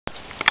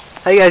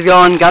How you guys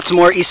going? Got some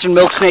more eastern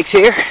milk snakes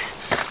here.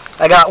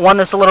 I got one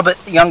that's a little bit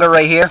younger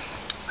right here,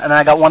 and then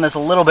I got one that's a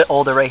little bit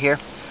older right here.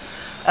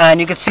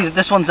 And you can see that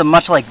this one's a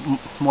much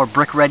more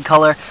brick red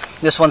color.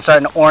 This one's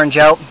starting to orange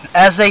out.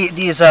 As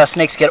these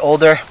snakes get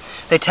older,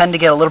 they tend to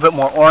get a little bit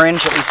more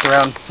orange, at least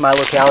around my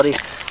locality.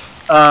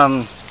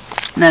 And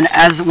then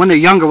when they're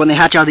younger, when they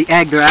hatch out of the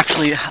egg, they're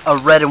actually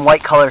a red and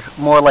white color,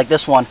 more like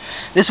this one.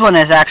 This one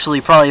is actually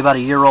probably about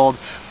a year old.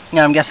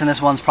 I'm guessing this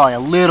one's probably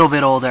a little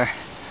bit older,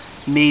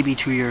 maybe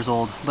 2 years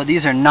old. But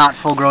these are not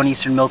full-grown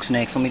eastern milk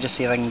snakes. Let me just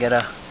see if I can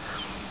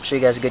show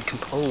you guys a good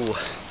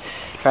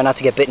try not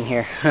to get bitten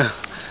here.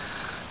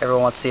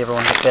 Everyone wants to see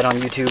everyone get bit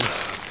on YouTube.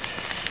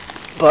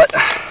 But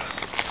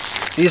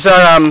these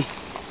are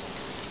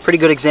pretty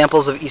good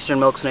examples of eastern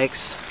milk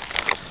snakes.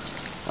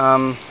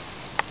 You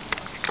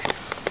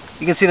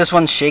can see this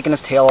one's shaking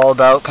his tail all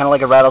about, kind of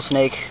like a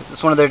rattlesnake.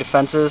 It's one of their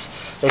defenses.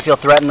 They feel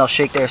threatened, they'll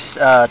shake their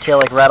tail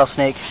like a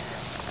rattlesnake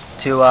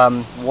to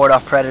ward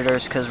off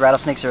predators, because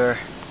rattlesnakes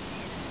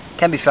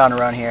can be found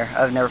around here.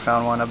 I've never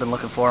found one. I've been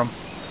looking for them.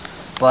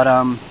 But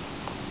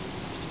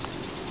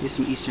here's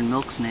some eastern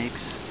milk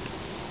snakes.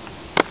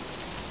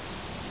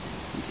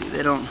 You see,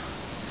 they don't.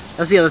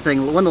 That's the other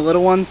thing. When the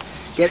little ones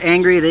get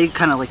angry, they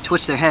kind of like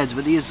twitch their heads,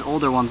 but these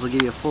older ones will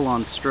give you a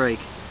full-on strike.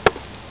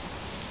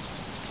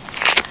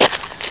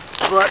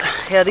 But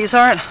yeah,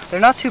 they're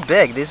not too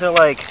big. These are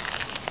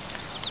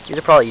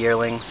probably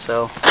yearlings,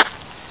 so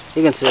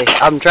you can see.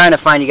 I'm trying to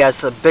find you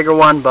guys a bigger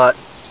one, but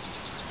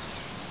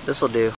this will do.